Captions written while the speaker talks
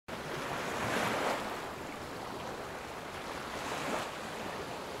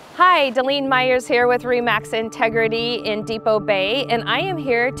Hi, Delene Myers here with RE/MAX Integrity in Depot Bay, and I am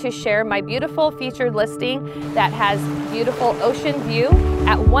here to share my beautiful featured listing that has beautiful ocean view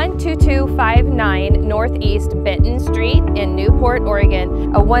at 12259 Northeast Benton Street in Newport,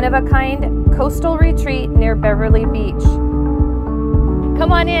 Oregon, a one-of-a-kind coastal retreat near Beverly Beach.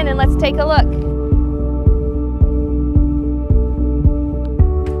 Come on in and let's take a look.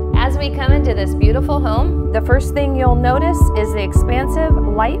 As we come into this beautiful home, the first thing you'll notice is the expansive,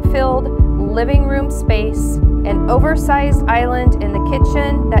 light-filled living room space, an oversized island in the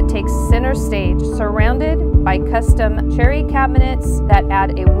kitchen that takes center stage, surrounded by custom cherry cabinets that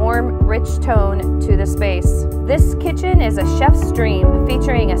add a warm, rich tone to the space. This kitchen is a chef's dream,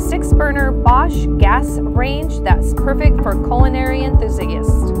 featuring a 6-burner Bosch gas range that's perfect for culinary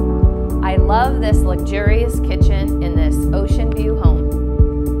enthusiasts. I love this luxurious kitchen in this ocean view home.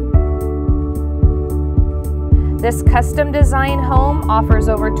 This custom design home offers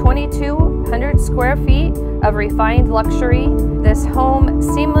over 2,200 square feet of refined luxury. This home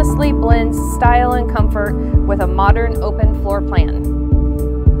seamlessly blends style and comfort with a modern open floor plan.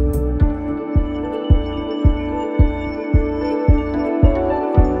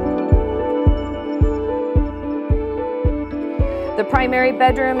 The primary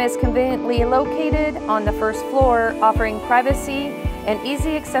bedroom is conveniently located on the first floor, offering privacy and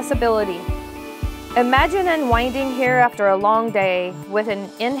easy accessibility. Imagine unwinding here after a long day with an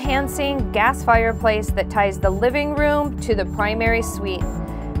enhancing gas fireplace that ties the living room to the primary suite,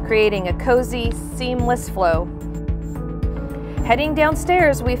 creating a cozy, seamless flow. Heading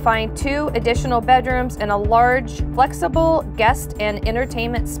downstairs, we find 2 additional bedrooms and a large, flexible guest and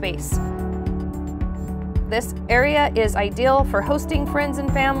entertainment space. This area is ideal for hosting friends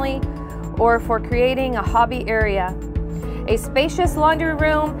and family or for creating a hobby area. A spacious laundry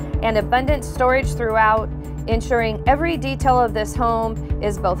room and abundant storage throughout, ensuring every detail of this home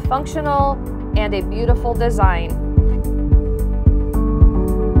is both functional and a beautiful design.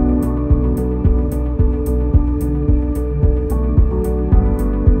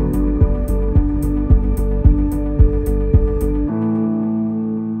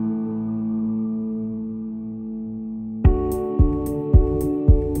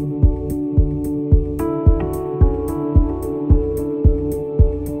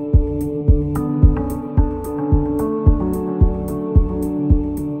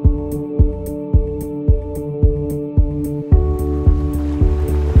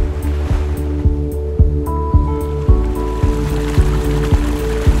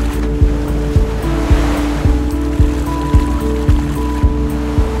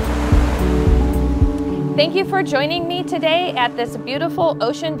 Thank you for joining me today at this beautiful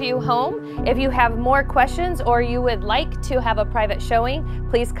ocean view home. If you have more questions or you would like to have a private showing,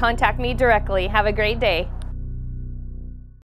 please contact me directly. Have a great day.